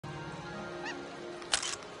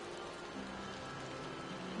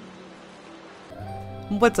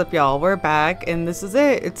What's up, y'all? We're back, and this is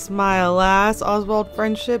it. It's my last Oswald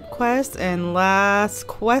friendship quest and last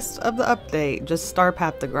quest of the update. Just star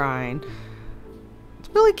path the grind. It's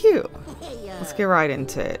really cute. Let's get right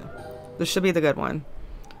into it. This should be the good one.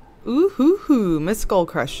 Ooh hoo hoo, Miss Skull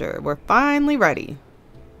Crusher. We're finally ready.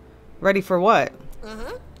 Ready for what?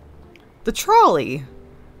 The trolley.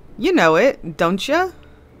 You know it, don't ya?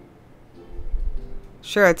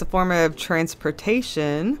 Sure, it's a form of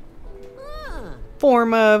transportation.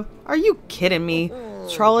 Are you kidding me?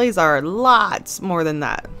 Trolleys are lots more than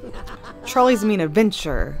that. Trolleys mean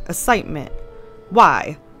adventure, excitement.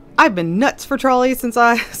 Why? I've been nuts for trolleys since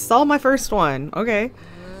I saw my first one. Okay.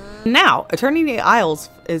 Now, Eternity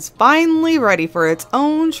Isles is finally ready for its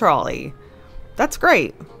own trolley. That's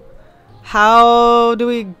great. How do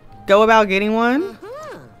we go about getting one?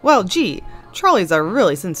 Well, gee, trolleys are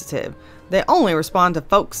really sensitive. They only respond to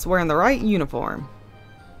folks wearing the right uniform.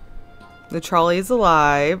 The trolley is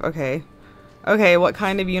alive. Okay. Okay, what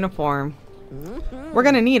kind of uniform? We're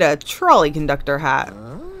gonna need a trolley conductor hat.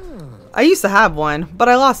 I used to have one, but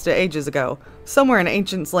I lost it ages ago. Somewhere in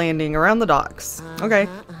Ancient's Landing around the docks. Okay.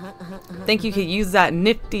 Think you could use that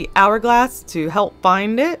nifty hourglass to help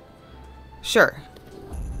find it? Sure.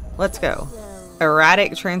 Let's go.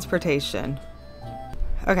 Erratic Transportation.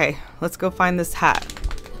 Okay, let's go find this hat.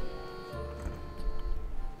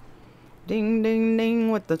 Ding ding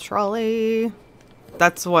ding with the trolley.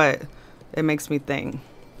 That's what it makes me think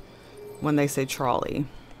when they say trolley.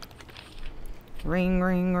 Ring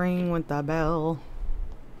ring ring with the bell.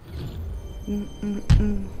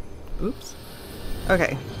 Oops.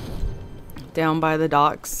 Okay. Down by the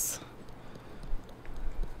docks.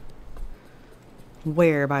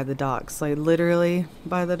 Where by the docks? Like literally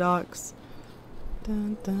by the docks.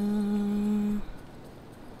 Dun, dun.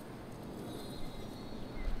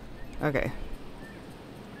 Okay.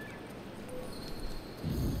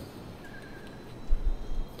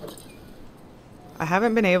 I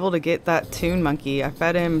haven't been able to get that Toon Monkey. I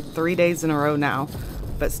fed him 3 days in a row now,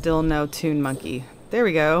 but still no Toon Monkey. There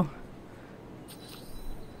we go.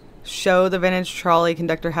 Show the vintage trolley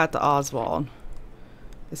conductor hat to Oswald.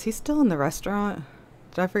 Is he still in the restaurant?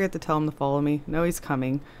 Did I forget to tell him to follow me? No, he's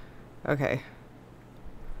coming. Okay.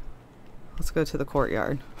 Let's go to the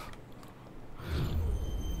courtyard.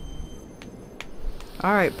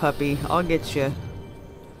 Alright, puppy. I'll get you.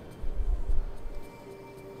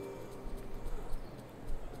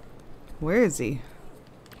 Where is he?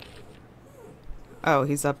 Oh,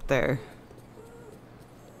 he's up there.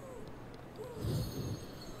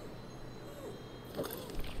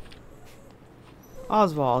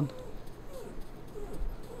 Oswald.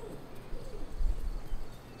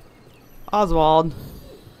 Oswald.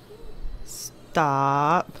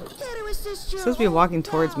 Stop. Supposed to be walking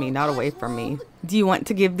towards me, not away from me. Do you want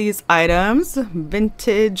to give these items?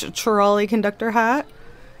 Vintage trolley conductor hat?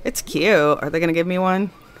 It's cute. Are they gonna give me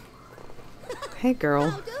one? Hey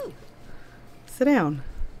girl. Sit down.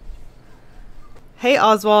 Hey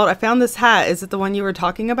Oswald, I found this hat. Is it the one you were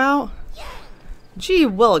talking about? Gee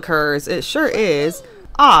willikers, it sure is.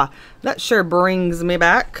 Ah, that sure brings me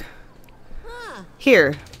back.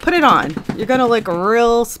 Here, put it on. You're gonna look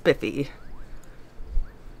real spiffy.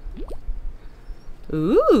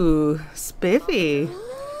 Ooh, spiffy.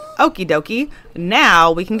 Okie dokie. Now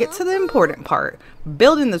we can get to the important part.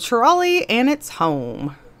 Building the trolley and its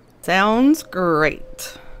home. Sounds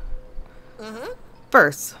great.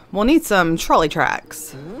 First, we'll need some trolley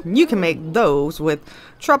tracks. You can make those with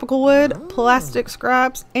tropical wood, plastic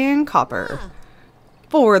scraps, and copper.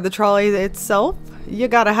 For the trolley itself, you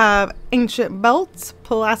gotta have ancient belts,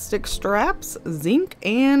 plastic straps, zinc,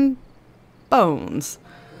 and bones.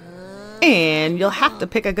 And you'll have to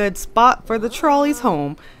pick a good spot for the trolley's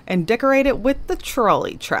home and decorate it with the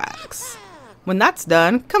trolley tracks. When that's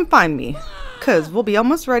done, come find me, cause we'll be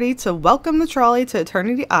almost ready to welcome the trolley to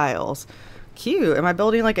Eternity Isles. Cute. Am I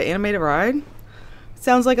building like an animated ride?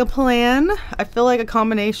 Sounds like a plan. I feel like a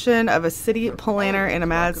combination of a city planner and a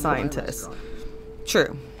mad scientist.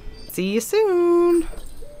 True. See you soon.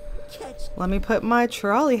 Let me put my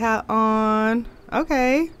trolley hat on.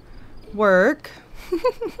 Okay. Work.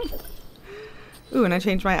 Ooh, and I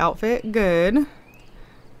changed my outfit. Good.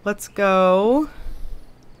 Let's go.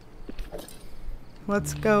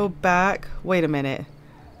 Let's go back. Wait a minute.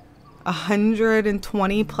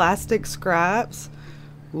 120 plastic scraps.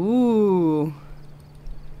 Ooh.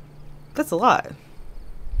 That's a lot.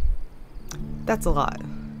 That's a lot.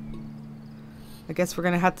 I guess we're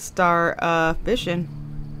gonna have to start fishing.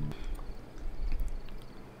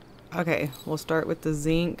 Okay, we'll start with the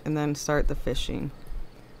zinc and then start the fishing.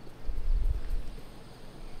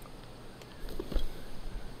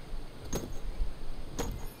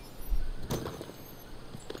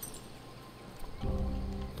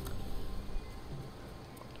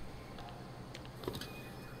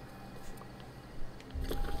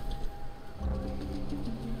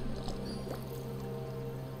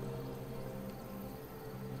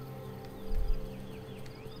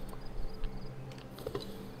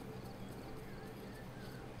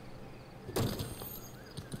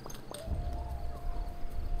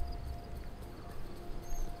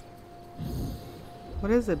 What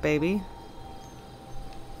is it, baby?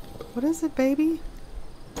 What is it, baby?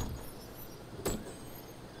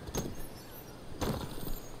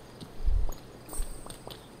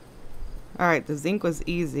 Alright, the zinc was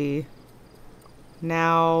easy.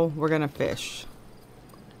 Now we're gonna fish.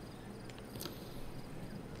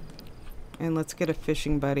 And let's get a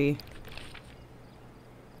fishing buddy.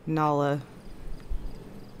 Nala.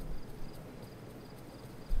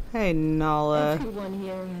 Hey, Nala. Everyone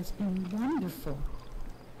here has been wonderful.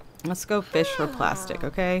 Let's go fish for plastic,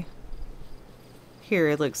 okay? Here,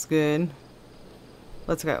 it looks good.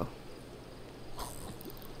 Let's go.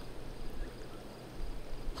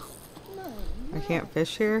 I can't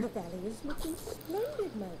fish here? The valley is looking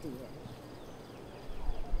splendid, my dear.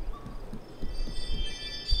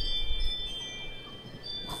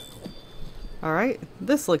 Alright,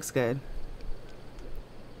 this looks good.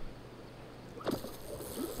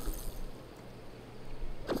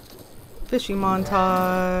 Fishing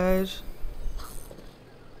montage.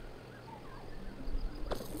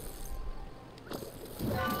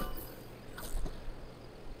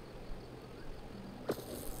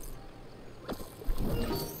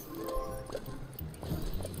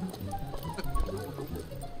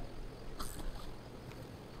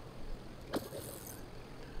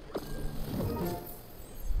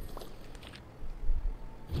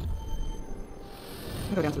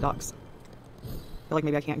 Go down to the docks. I feel like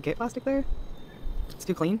maybe I can't get plastic there. It's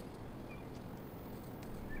too clean.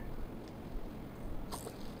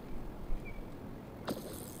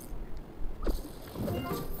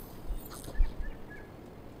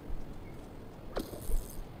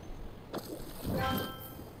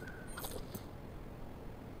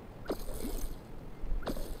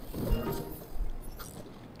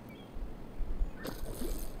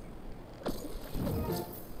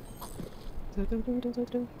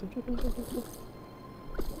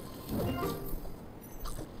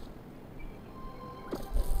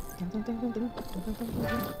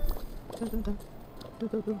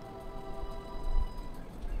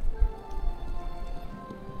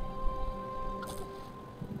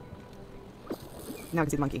 Now I can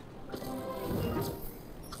see the monkey.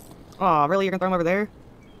 Aw, really? You're gonna throw him over there?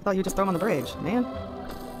 I thought you'd just throw him on the bridge, man.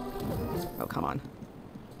 Oh, come on.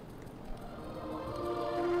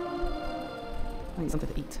 I need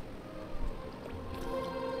something to eat.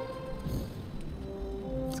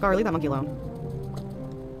 Scar, leave that monkey alone.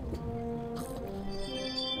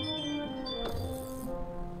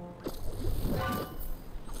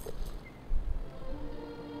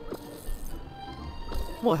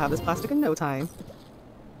 We'll have this plastic in no time.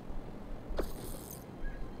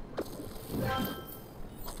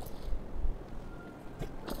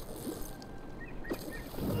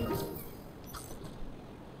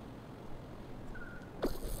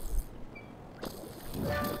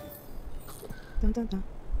 Dun, dun, dun.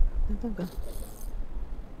 Dun, dun, dun.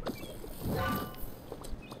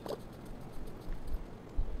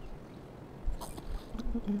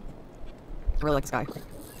 I really like the sky.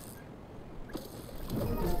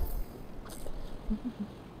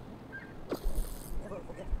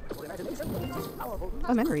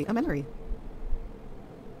 A memory, a memory.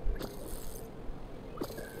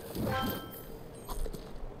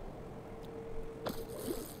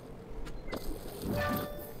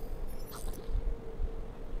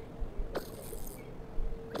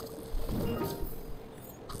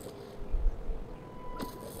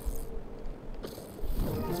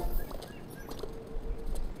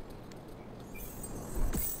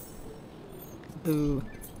 Boo.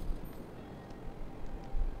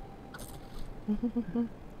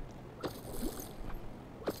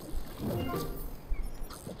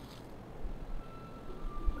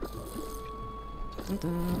 Dun,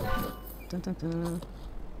 dun. Dun, dun, dun.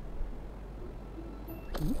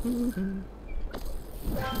 Dun, dun.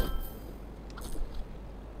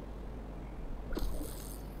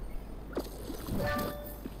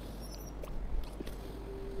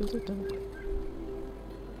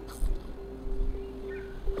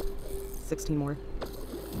 16 more.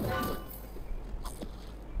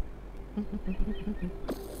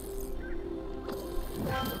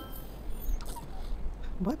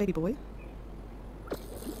 What, baby boy?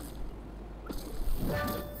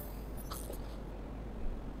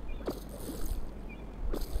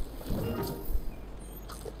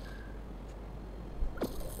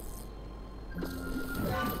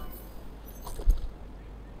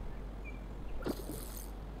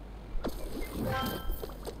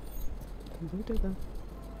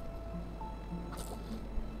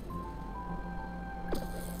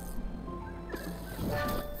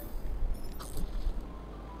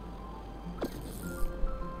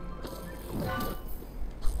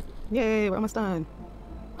 Yay, we're almost done.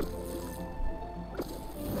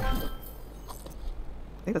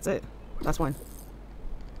 think that's it. That's one.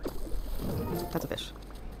 That's a fish.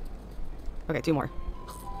 Okay, 2 more.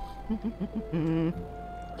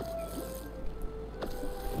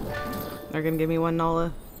 They're gonna give me 1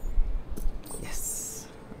 Nala. Yes.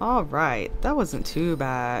 Alright, that wasn't too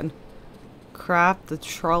bad. Craft the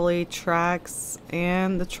trolley tracks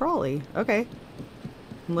and the trolley. Okay.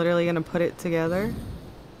 I'm literally gonna put it together.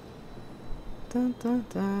 Dun, dun,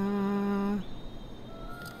 dun.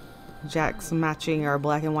 Jack's matching our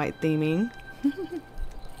black and white theming.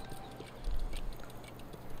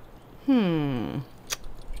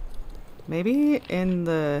 Maybe in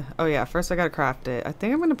the... Oh yeah, first I gotta craft it. I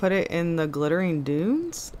think I'm gonna put it in the glittering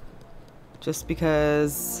dunes. Just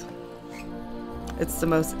because it's the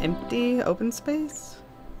most empty open space.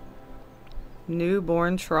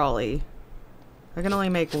 Newborn trolley. I can only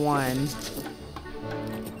make 1.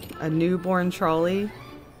 A newborn trolley.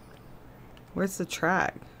 Where's the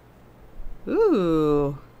track?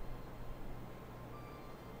 Ooh.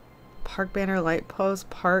 Park banner, light post,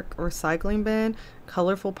 park recycling bin,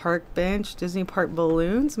 colorful park bench, Disney park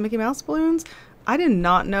balloons, Mickey Mouse balloons. I did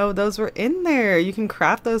not know those were in there. You can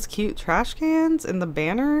craft those cute trash cans and the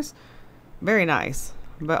banners. Very nice.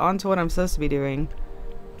 But on to what I'm supposed to be doing.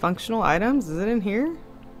 Functional items, is it in here?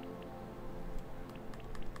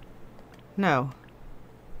 No.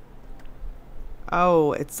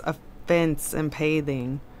 Oh, it's a fence and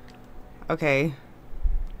paving. Okay.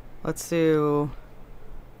 Let's do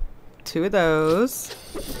 2 of those.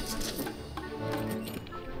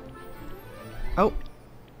 Oh.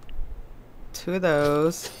 2 of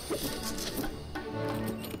those.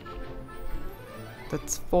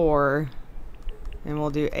 That's 4. And we'll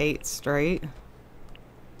do 8 straight.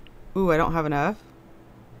 Ooh, I don't have enough.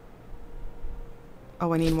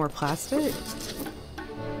 Oh, I need more plastic?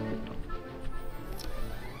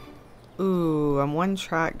 Ooh, I'm 1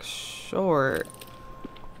 track short.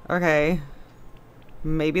 Okay.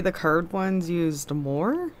 Maybe the curved ones used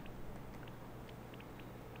more?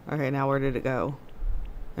 Okay, now where did it go?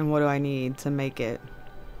 And what do I need to make it?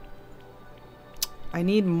 I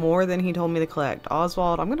need more than he told me to collect.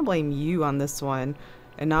 Oswald, I'm gonna blame you on this one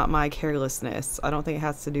and not my carelessness. I don't think it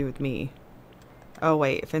has to do with me. Oh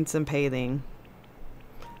wait, fence and paving.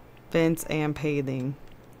 Fence and paving.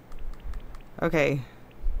 Okay.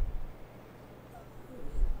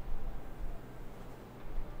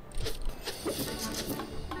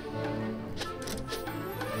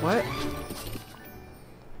 What?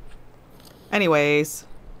 Anyways.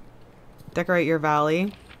 Decorate your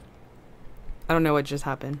valley. I don't know what just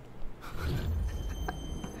happened.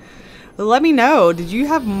 Let me know. Did you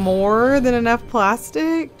have more than enough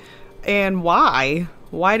plastic? And why?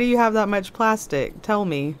 Why do you have that much plastic? Tell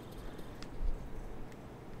me.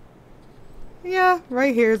 Yeah,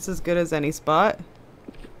 right here it's as good as any spot.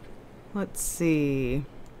 Let's see.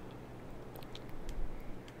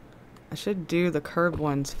 I should do the curved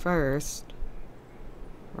ones first.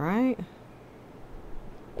 Right?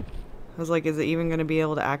 I was like, is it even going to be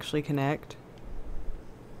able to actually connect?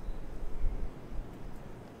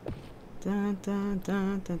 Dun, dun,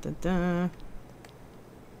 dun, dun, dun, dun.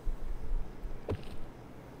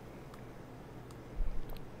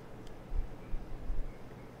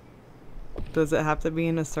 Does it have to be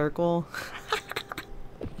in a circle?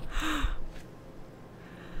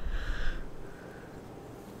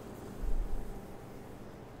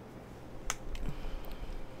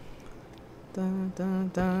 Dun,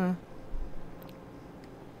 dun, dun.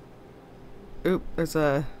 Oop, there's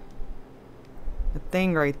a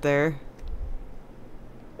thing right there.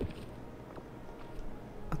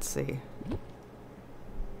 Let's see.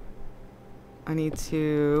 I need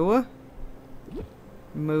to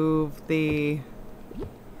move the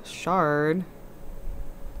shard,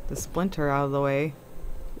 the splinter out of the way.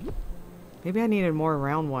 Maybe I needed more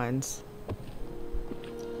round ones.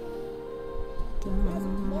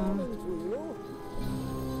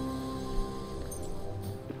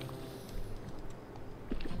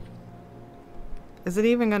 Is it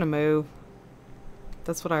even gonna move?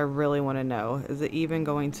 That's what I really want to know. Is it even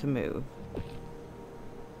going to move?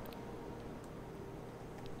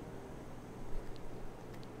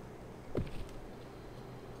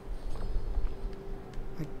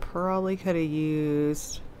 I probably could have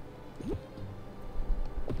used...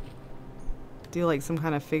 do like some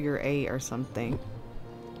kind of figure 8 or something.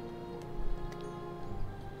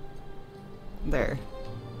 There.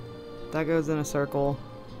 That goes in a circle.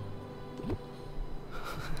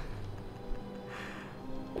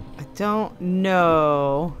 I don't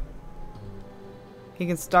know. He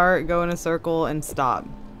can start, go in a circle, and stop.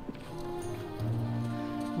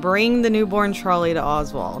 Bring the newborn trolley to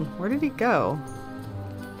Oswald. Where did he go?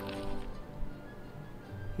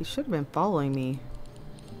 He should have been following me.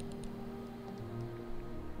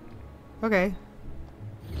 Okay.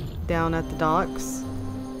 Down at the docks.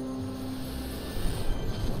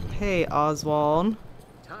 Hey, Oswald.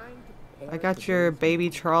 I got your baby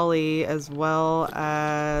trolley as well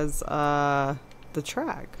as the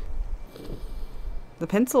track. The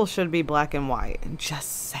pencil should be black and white.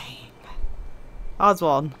 Just saying.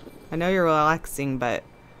 Oswald, I know you're relaxing, but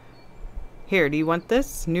here, do you want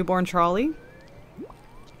this newborn trolley?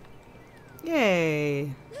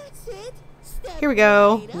 Yay. That's it. Step Here we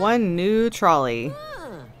go. right up. One new trolley.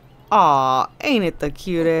 Ah. Aw, ain't it the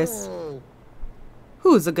cutest? Oh.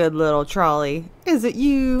 Who's a good little trolley? Is it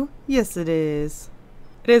you? Yes, it is.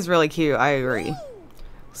 It is really cute, I agree.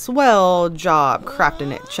 Swell job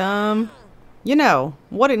crafting it, chum. You know,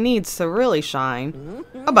 what it needs to really shine.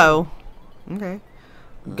 A bow. Okay.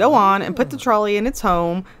 Go on and put the trolley in its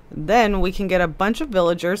home. Then we can get a bunch of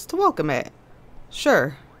villagers to welcome it.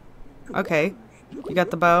 Sure. Okay. You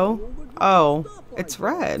got the bow? Oh, it's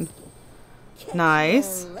red.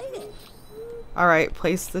 Nice. Alright,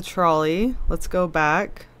 place the trolley. Let's go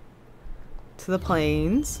back to the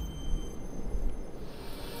plains.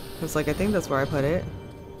 It's like, I think that's where I put it.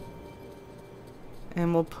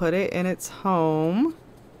 And we'll put it in its home.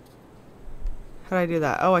 How do I do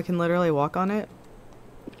that? Oh, I can literally walk on it?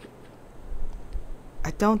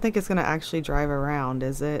 I don't think it's gonna actually drive around,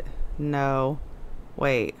 is it? No.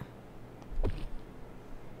 Wait.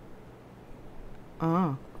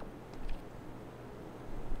 Oh.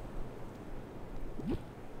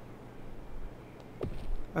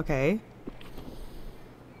 Okay.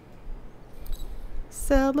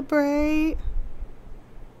 Celebrate.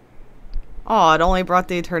 Oh, it only brought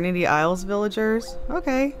the Eternity Isles villagers?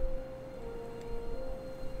 Okay.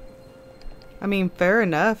 I mean, fair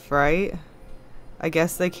enough, right? I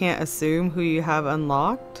guess they can't assume who you have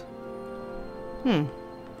unlocked.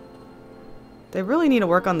 They really need to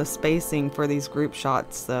work on the spacing for these group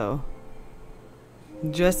shots, though.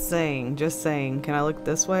 Just saying, just saying. Can I look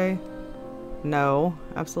this way? No,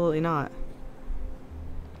 absolutely not.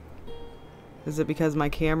 Is it because my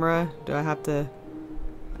camera? Do I have to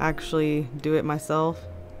actually do it myself?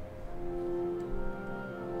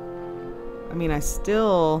 I mean, I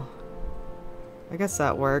guess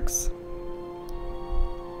that works.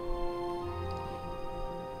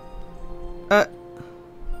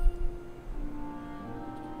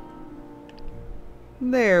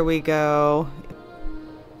 There we go.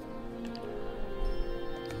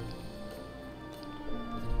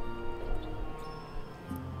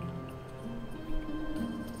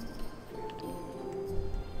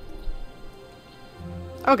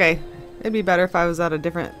 Okay, it'd be better if I was at a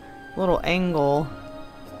different little angle.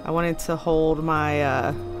 I wanted to hold my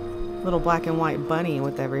little black and white bunny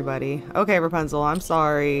with everybody. Okay, Rapunzel, I'm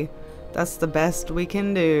sorry. That's the best we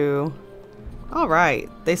can do. Alright,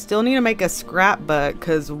 they still need to make a scrapbook,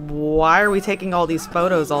 because why are we taking all these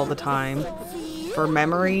photos all the time? For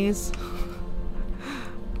memories?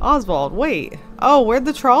 Oswald, wait. Oh, where'd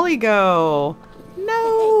the trolley go?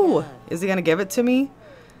 No! Is he gonna give it to me?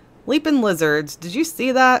 Leaping lizards, did you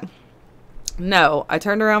see that? No, I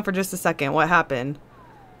turned around for just a second. What happened?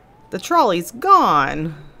 The trolley's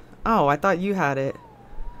gone. Oh, I thought you had it.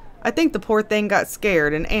 I think the poor thing got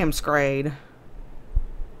scared and amscrayed.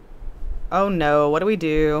 Oh no, what do we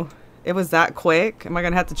do? It was that quick? Am I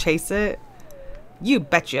gonna have to chase it? You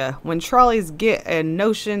betcha. When trolleys get a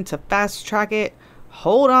notion to fast track it,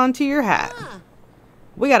 hold on to your hat.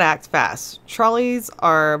 We gotta act fast. Trolleys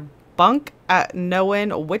are bunk at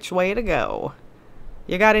knowing which way to go.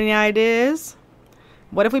 You got any ideas?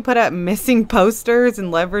 What if we put up missing posters and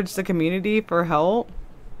leverage the community for help?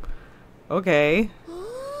 Okay.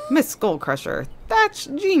 Miss Skullcrusher, that's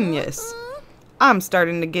genius. I'm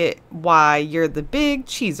starting to get why you're the big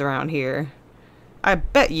cheese around here. I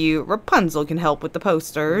bet you Rapunzel can help with the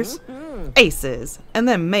posters. Aces. And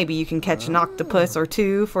then maybe you can catch an octopus or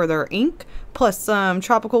two for their ink, plus some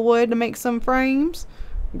tropical wood to make some frames.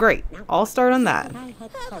 Great. I'll start on that.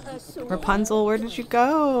 Rapunzel, where did you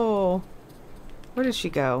go? Where did she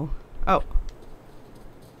go? Oh.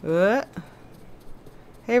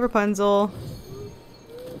 Hey, Rapunzel.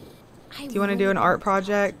 Do you want to do an art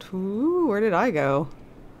project? Ooh, where did I go?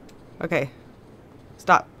 Okay.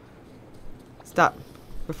 Stop. Stop.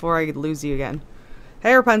 Before I lose you again.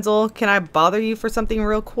 Hey, Rapunzel, can I bother you for something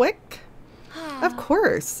real quick? Of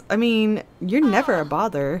course. I mean, you're never a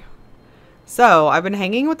bother. So, I've been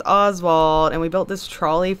hanging with Oswald, and we built this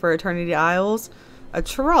trolley for Eternity Isles. A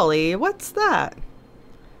trolley? What's that?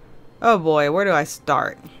 Oh boy, where do I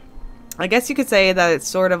start? I guess you could say that it's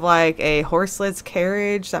sort of like a horseless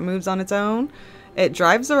carriage that moves on its own. It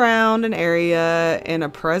drives around an area in a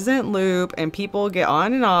present loop and people get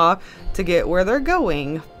on and off to get where they're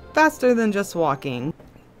going faster than just walking.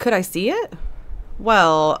 Could I see it?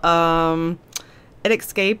 Well, it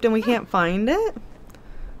escaped and we can't find it?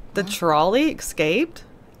 The trolley escaped?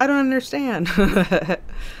 I don't understand.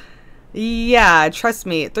 Yeah, trust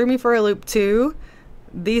me, it threw me for a loop too.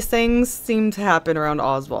 These things seem to happen around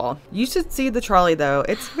Oswald. You should see the trolley though.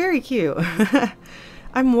 It's very cute.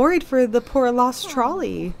 I'm worried for the poor lost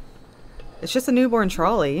trolley. It's just a newborn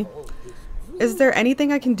trolley. Is there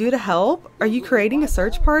anything I can do to help? Are you creating a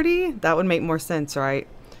search party? That would make more sense, right?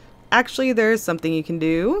 Actually, there's something you can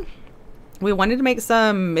do. We wanted to make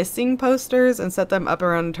some missing posters and set them up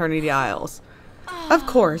around Eternity Isles. Of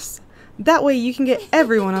course. That way you can get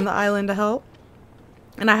everyone on the island to help.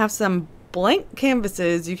 And I have some blank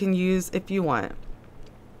canvases you can use if you want.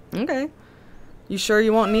 Okay. You sure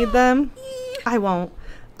you won't need them? I won't.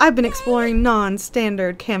 I've been exploring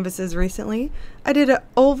non-standard canvases recently. I did an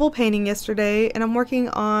oval painting yesterday and I'm working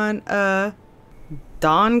on a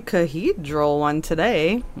dodecahedral one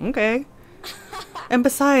today. Okay. And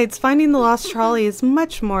besides, finding the lost trolley is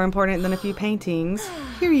much more important than a few paintings.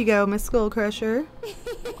 Here you go, Miss Skull Crusher.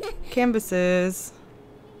 Canvases.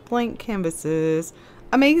 Blank canvases.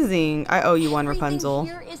 Amazing. I owe you one, Rapunzel.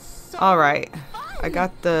 Alright. I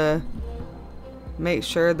got the... Make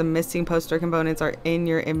sure the missing poster components are in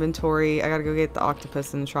your inventory. I gotta go get the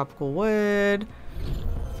octopus and the tropical wood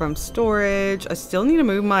from storage. I still need to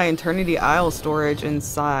move my Eternity Isle storage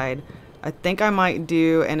inside. I think I might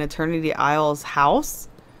do an Eternity Isles house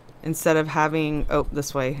instead of having... Oh,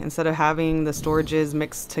 this way. Instead of having the storages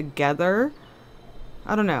mixed together.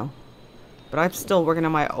 I don't know. But I'm still working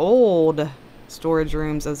on my old storage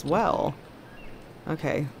rooms as well.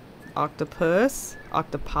 Okay. Octopus.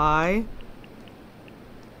 Octopi.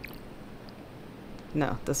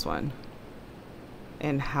 No, this one.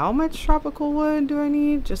 And how much tropical wood do I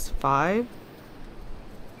need? Just 5?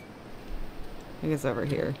 I think it's over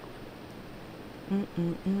here.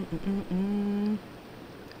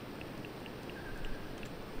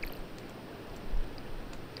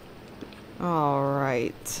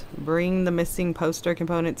 Alright. Bring the missing poster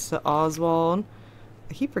components to Oswald.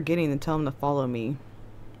 I keep forgetting to tell him to follow me.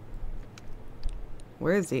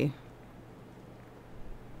 Where is he?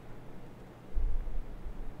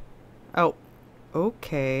 Oh.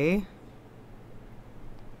 Okay.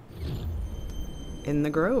 In the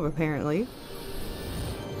grove, apparently.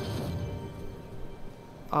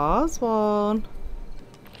 Oswald.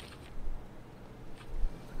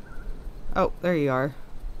 Oh, there you are.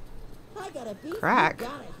 Crack.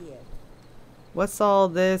 What's all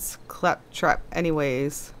this claptrap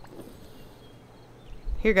anyways?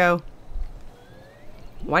 Here you go.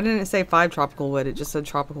 Why didn't it say 5 tropical wood? It just said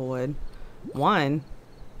tropical wood. 1.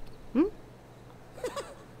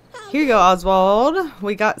 Here you go, Oswald.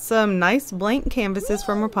 We got some nice blank canvases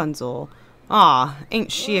from Rapunzel. Aw,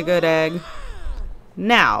 ain't she a good egg?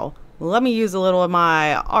 Now, let me use a little of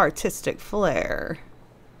my artistic flair.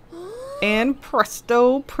 And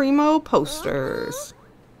presto primo posters.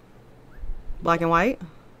 Black and white?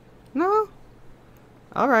 No?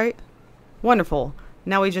 Alright. Wonderful.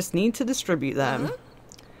 Now we just need to distribute them.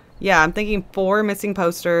 Yeah, I'm thinking 4 missing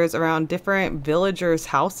posters around different villagers'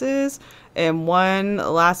 houses. And one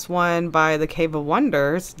last one by the Cave of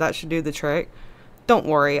Wonders. That should do the trick. Don't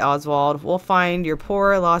worry, Oswald. We'll find your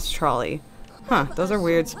poor lost trolley. Huh, those are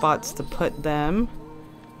weird spots to put them.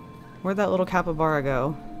 Where'd that little capybara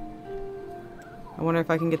go? I wonder if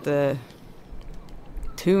I can get the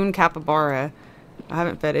toon capybara. I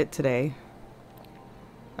haven't fed it today.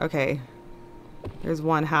 Okay. There's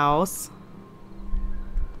one house.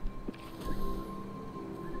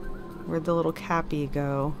 Where'd the little cappy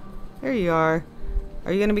go? There you are.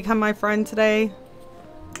 Are you gonna become my friend today?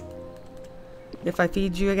 If I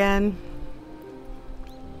feed you again?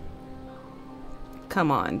 Come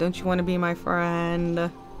on, don't you want to be my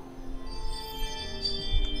friend?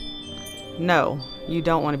 No, you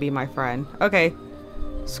don't want to be my friend. Okay.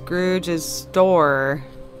 Scrooge's store.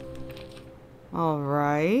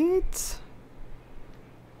 Alright.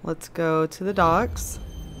 Let's go to the docks.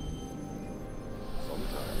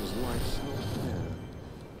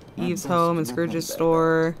 Eve's home and Scrooge's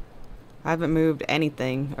store. I haven't moved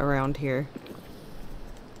anything around here.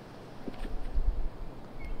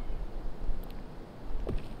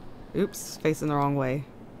 Oops, facing the wrong way.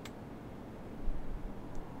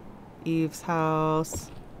 Eve's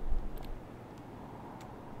house.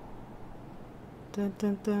 Dun,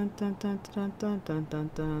 dun, dun, dun, dun, dun, dun, dun,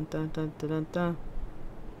 dun, dun, dun, dun, dun, dun.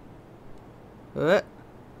 What?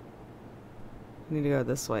 I need to go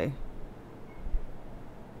this way.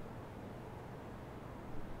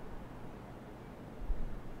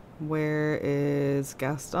 Where is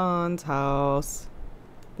Gaston's house?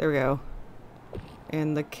 There we go.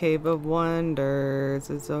 And the Cave of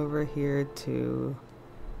Wonders is over here too.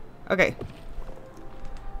 Okay.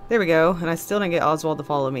 There we go. And I still didn't get Oswald to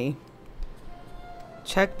follow me.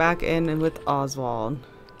 Check back in and with Oswald.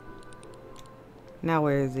 Now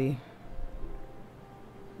where is he?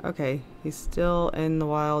 Okay. He's still in the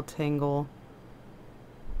wild tangle.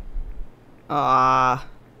 Ah.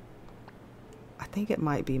 I think it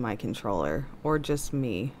might be my controller. Or just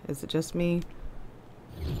me. Is it just me?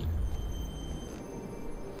 I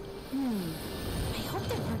hope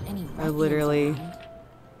there aren't any I literally... around.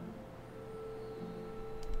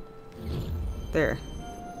 There.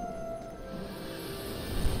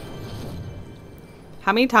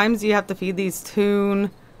 How many times do you have to feed these toon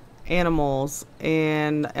animals?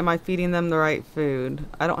 And am I feeding them the right food?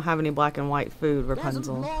 I don't have any black and white food,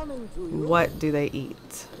 Rapunzel. What do they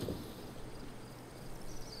eat?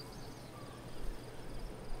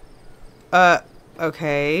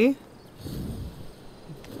 Okay.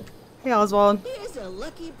 Hey, Oswald. Here's a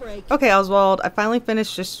lucky break. Okay, Oswald, I finally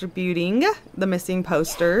finished distributing the missing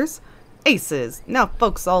posters. Aces. Now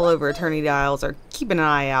folks all over Eternity Isles are keeping an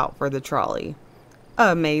eye out for the trolley.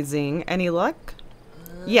 Amazing. Any luck?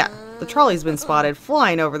 Yeah, the trolley's been spotted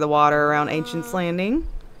flying over the water around Ancient's Landing.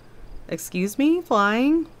 Excuse me?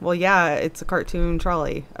 Flying? Well, yeah, it's a cartoon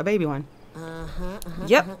trolley. A baby one.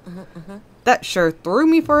 Yep. That sure threw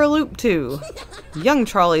me for a loop, too. Young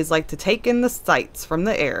trolleys like to take in the sights from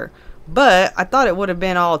the air. But I thought it would have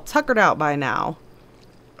been all tuckered out by now.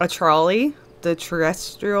 A trolley? The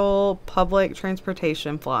terrestrial public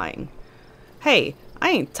transportation flying. Hey, I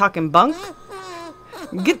ain't talking bunk.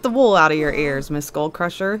 Get the wool out of your ears, Miss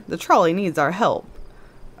Skullcrusher. The trolley needs our help.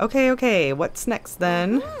 Okay, what's next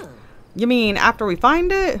then? You mean after we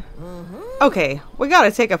find it? Okay, we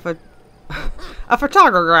gotta take a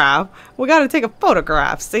photograph. We gotta take a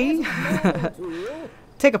photograph, see?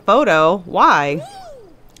 Take a photo? Why?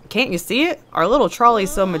 Can't you see it? Our little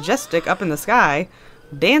trolley's so majestic up in the sky,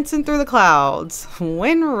 dancing through the clouds,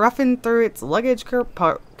 wind ruffing through its luggage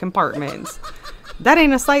compartments. That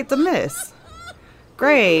ain't a sight to miss.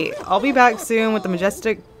 Great. I'll be back soon with the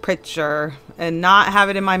majestic picture and not have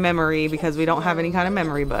it in my memory because we don't have any kind of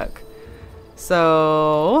memory book.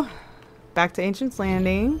 So, back to Ancient's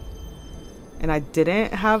Landing. And I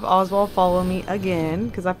didn't have Oswald follow me again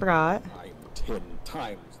because I forgot. I'm 10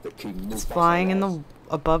 times the king. It's flying in the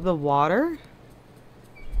above the water.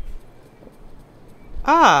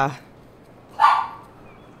 Ah.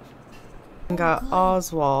 Got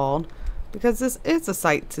Oswald because this is a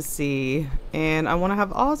sight to see and I want to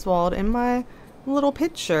have Oswald in my little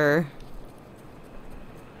picture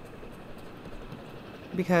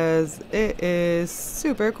because it is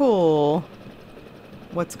super cool.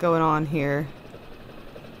 What's going on here?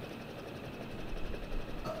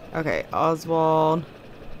 Okay, Oswald.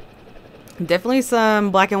 Definitely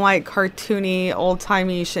some black and white cartoony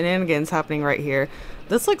old-timey shenanigans happening right here.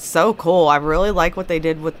 This looks so cool. I really like what they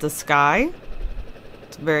did with the sky.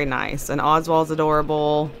 It's very nice. And Oswald's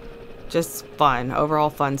adorable. Just fun. Overall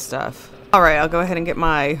fun stuff. Alright, I'll go ahead and get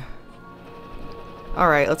my...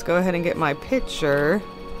 Alright, let's go ahead and get my picture.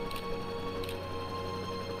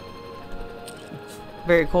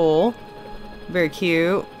 Very cool. Very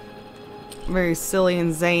cute. Very silly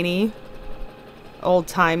and zany.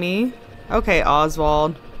 Old-timey. Okay,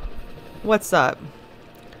 Oswald. What's up?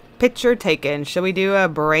 Picture taken. Should we do a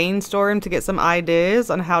brainstorm to get some ideas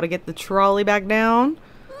on how to get the trolley back down?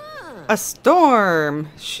 A storm!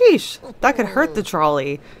 Sheesh, that could hurt the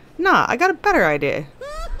trolley. Nah, I got a better idea.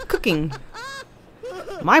 Cooking.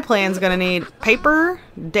 My plan's gonna need paper,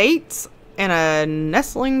 dates, and a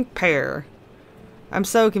nestling pear. I'm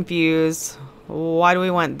so confused. Why do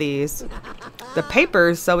we want these? The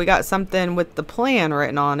papers, so we got something with the plan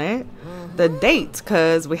written on it. The dates,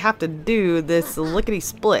 because we have to do this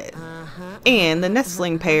lickety-split. And the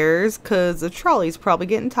nestling pears, because the trolley's probably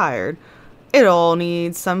getting tired. It'll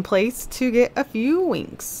need some place to get a few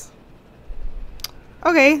winks.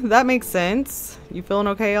 Okay, that makes sense. You feeling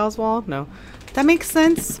okay, Oswald? No. That makes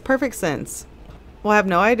sense. Perfect sense. Well, I have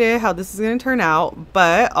no idea how this is going to turn out,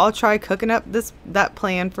 but I'll try cooking up that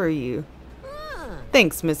plan for you.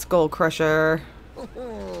 Thanks, Miss Skullcrusher.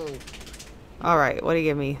 Alright, what do you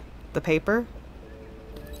give me? The paper?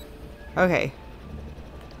 Okay.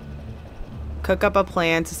 Cook up a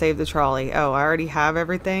plan to save the trolley. Oh, I already have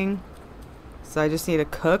everything. So I just need to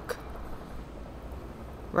cook.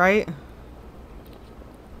 Right?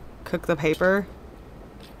 Cook the paper.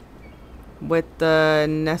 With the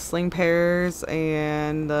nestling pears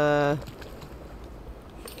and the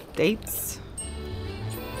dates.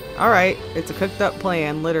 Alright, it's a cooked up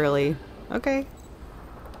plan, literally. Okay.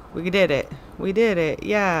 We did it. We did it,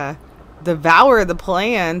 yeah. Devour the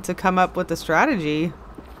plan to come up with the strategy.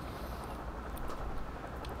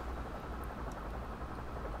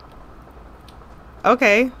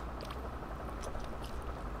 Okay.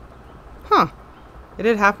 Huh. It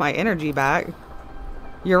did half my energy back.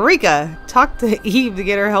 Eureka! Talk to Eve to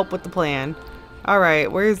get her help with the plan.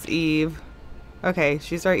 Alright, where's Eve? Okay,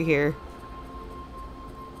 she's right here.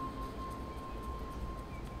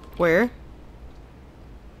 Where?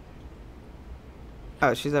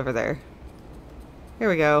 Oh, she's over there. Here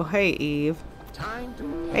we go. Hey, Eve.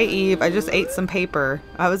 Hey, Eve. I just ate some paper.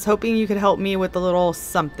 I was hoping you could help me with a little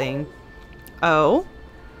something. Oh?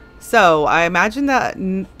 So, I imagine that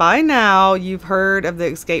by now you've heard of the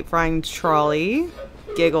escape frying trolley.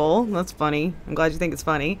 Giggle. That's funny. I'm glad you think it's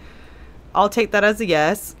funny. I'll take that as a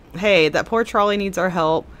yes. Hey, that poor trolley needs our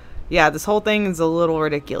help. Yeah, this whole thing is a little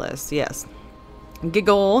ridiculous. Yes.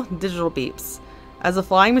 Giggle. Digital beeps. As a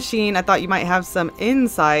flying machine, I thought you might have some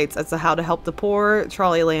insights as to how to help the poor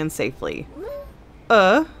trolley land safely.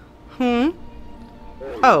 Oh.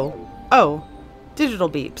 Digital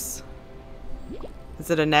beeps.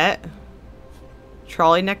 Is it a net?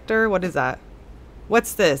 Trolley nectar? What is that?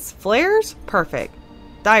 What's this? Flares? Perfect.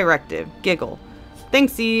 Directive. Giggle.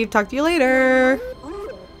 Thanks, Eve. Talk to you later.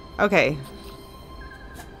 Okay.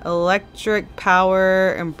 Electric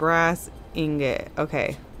power and brass ingot.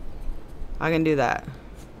 Okay. I can do that.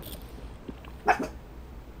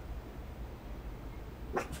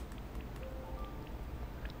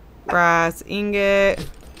 Brass ingot.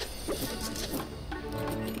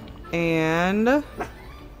 And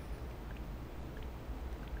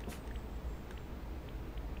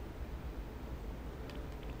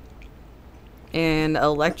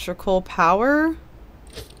electrical power.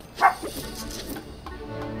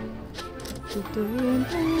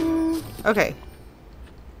 Okay.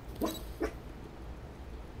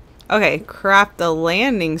 Okay, craft the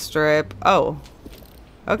landing strip. Oh.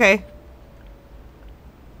 Okay.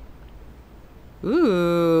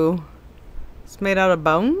 Ooh. It's made out of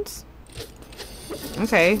bones?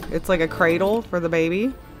 Okay, it's like a cradle for the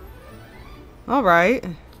baby. Alright.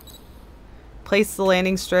 Place the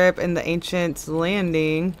landing strip in the ancient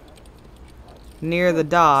landing near the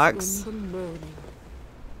docks.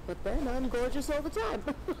 But then I'm gorgeous all the time.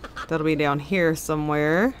 That'll be down here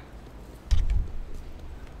somewhere.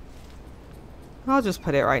 I'll just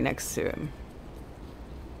put it right next to him.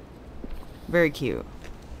 Very cute.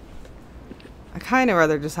 I kind of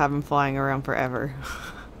rather just have him flying around forever.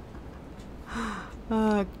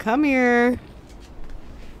 Come here.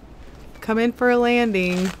 Come in for a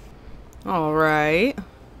landing. Alright.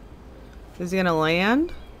 Is he gonna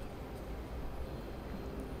land?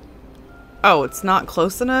 Oh, it's not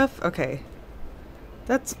close enough? Okay.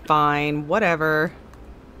 That's fine. Whatever.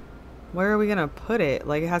 Where are we gonna put it?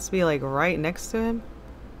 Like, it has to be like right next to him?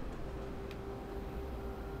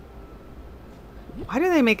 Why do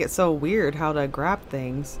they make it so weird how to grab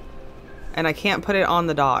things? And I can't put it on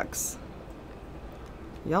the docks.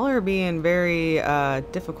 Y'all are being very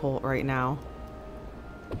difficult right now.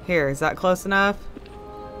 Here, is that close enough?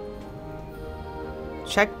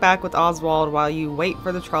 Check back with Oswald while you wait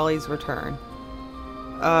for the trolley's return.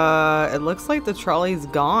 It looks like the trolley's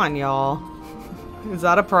gone, y'all. Is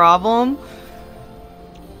that a problem?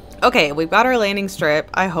 Okay, we've got our landing strip.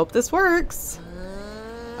 I hope this works.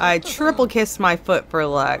 I triple kissed my foot for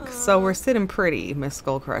luck, so we're sitting pretty, Miss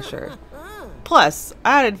Skullcrusher. Plus,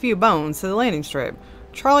 I added a few bones to the landing strip.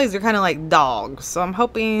 Trolleys are kind of like dogs, so I'm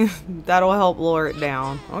hoping that'll help lower it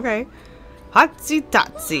down. Okay. Hotsy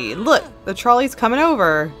totsy. Look, the trolley's coming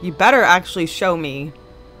over. You better actually show me.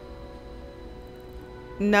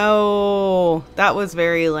 No, that was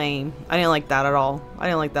very lame. I didn't like that at all. I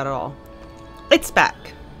didn't like that at all. It's back.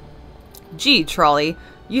 Gee, trolley,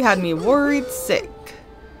 you had me worried sick.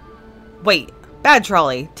 Wait, bad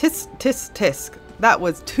trolley. Tisk, tisk, tisk. That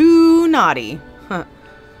was too naughty. Huh.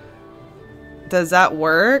 Does that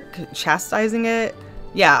work? Chastising it?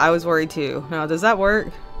 Yeah, I was worried too. No, does that work?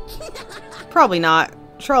 Probably not.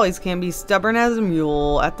 Trolleys can be stubborn as a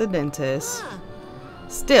mule at the dentist.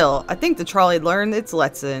 Still, I think the trolley learned its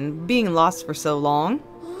lesson, being lost for so long.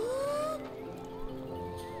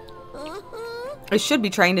 It should be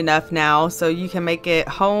trained enough now, so you can make it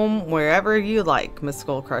home wherever you like, Miss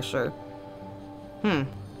Skullcrusher.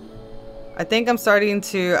 I think I'm starting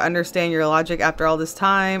to understand your logic after all this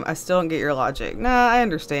time. I still don't get your logic. Nah, I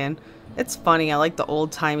understand. It's funny. I like the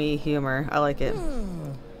old-timey humor. I like it.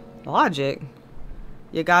 Logic?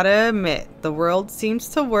 You gotta admit, the world seems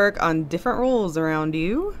to work on different rules around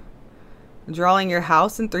you. Drawing your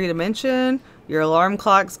house in 3 dimensions. Your alarm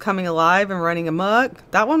clock's coming alive and running amok.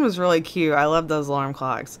 That one was really cute. I love those alarm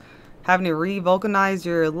clocks. Having to re-vulcanize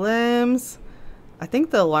your limbs. I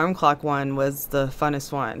think the alarm clock one was the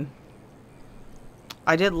funnest one.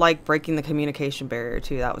 I did like breaking the communication barrier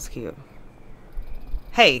too. That was cute.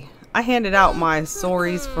 Hey, I handed out my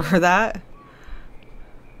sorries for that.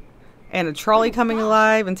 And a trolley coming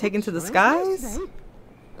alive and taken to the skies?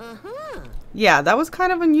 Yeah, that was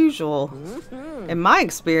kind of unusual. In my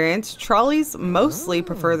experience, trolleys mostly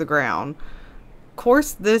prefer the ground. Of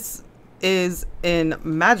course, this is in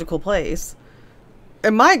magical place.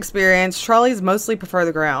 In my experience, trolleys mostly prefer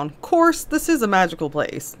the ground. Of course, this is a magical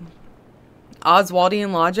place.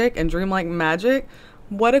 Oswaldian logic and dreamlike magic.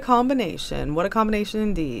 What a combination. What a combination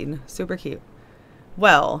indeed. Super cute.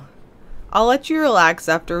 Well, I'll let you relax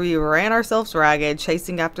after we ran ourselves ragged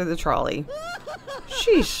chasing after the trolley.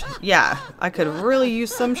 Sheesh. Yeah, I could really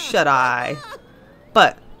use some shut-eye.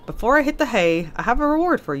 But before I hit the hay, I have a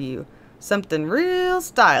reward for you. Something real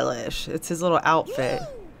stylish. It's his little outfit.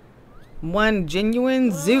 One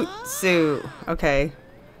genuine zoot suit. Okay.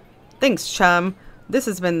 Thanks, chum. This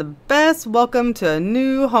has been the best welcome to a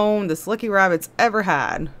new home this Lucky Rabbit's ever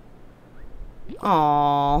had.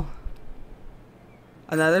 Aww.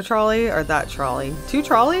 Another trolley or that trolley? 2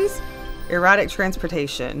 trolleys? Erratic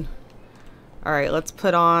Transportation. Alright, let's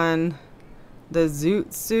put on the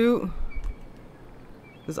zoot suit.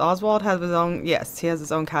 Does Oswald have his own? Yes, he has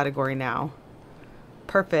his own category now.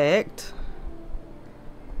 Perfect.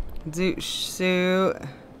 Zoot suit.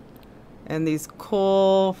 And these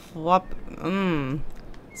cool flop.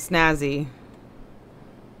 Snazzy.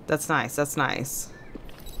 That's nice. That's nice.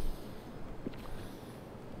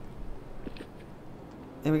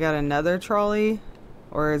 And we got another trolley.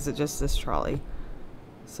 Or is it just this trolley?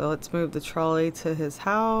 So let's move the trolley to his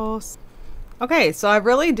house. Okay, so I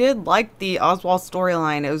really did like the Oswald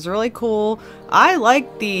storyline. It was really cool. I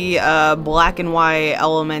like the black and white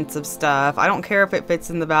elements of stuff. I don't care if it fits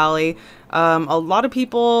in the valley. A lot of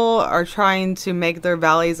people are trying to make their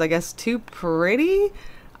valleys, I guess, too pretty.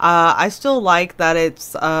 I still like that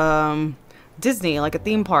it's Disney, like a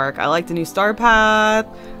theme park. I like the new Star Path.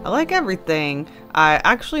 I like everything. I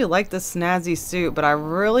actually like the snazzy suit, but I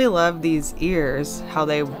really love these ears, how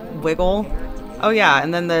they wiggle. Oh yeah,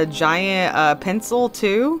 and then the giant pencil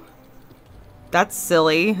too. That's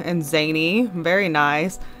silly and zany. Very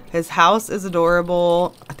nice. His house is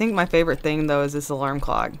adorable. I think my favorite thing though is this alarm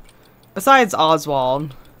clock. Besides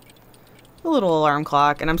Oswald. A little alarm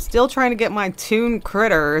clock. And I'm still trying to get my toon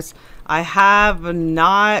critters. I have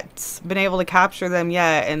not been able to capture them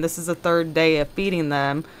yet, and this is the 3rd day of feeding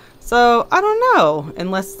them. So I don't know.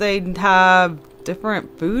 Unless they have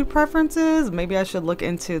different food preferences. Maybe I should look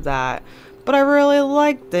into that. But I really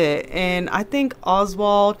liked it, and I think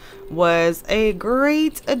Oswald was a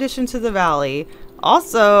great addition to the valley.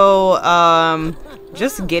 Also,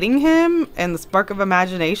 just getting him and the Spark of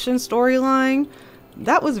Imagination storyline,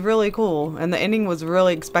 that was really cool, and the ending was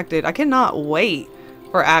really expected. I cannot wait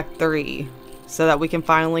for Act 3 so that we can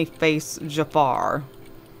finally face Jafar.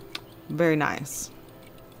 Very nice.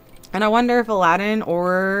 And I wonder if Aladdin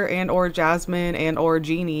or Jasmine or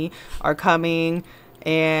Genie are coming,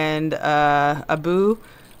 and Abu,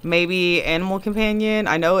 maybe Animal Companion.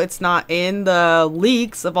 I know it's not in the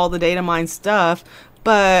leaks of all the data mine stuff,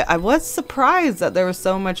 but I was surprised that there was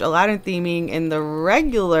so much Aladdin theming in the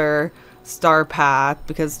regular Star Path,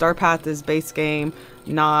 because Star Path is base game,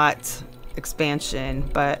 not expansion,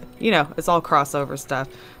 but you know, it's all crossover stuff.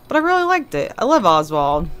 But I really liked it. I love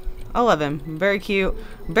Oswald. I love him. Very cute,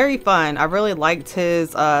 very fun. I really liked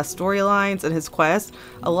his storylines and his quest.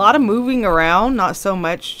 A lot of moving around, not so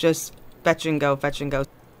much just fetch and go, fetch and go.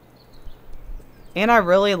 And I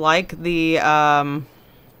really like the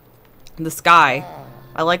sky.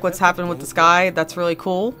 I like what's happened with the sky. That's really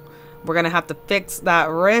cool. We're gonna have to fix that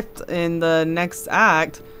rift in the next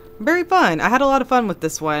act. Very fun. I had a lot of fun with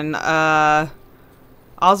this one.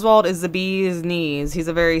 Oswald is the bee's knees. He's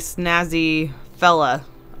a very snazzy fella.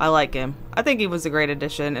 I like him. I think he was a great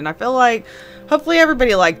addition, and I feel like hopefully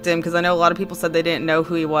everybody liked him, because I know a lot of people said they didn't know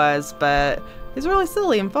who he was, but he's really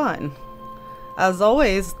silly and fun. As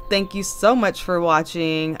always, thank you so much for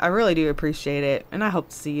watching. I really do appreciate it, and I hope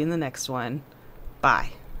to see you in the next one. Bye.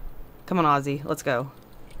 Come on, Ozzy. Let's go.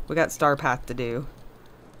 We got Star Path to do.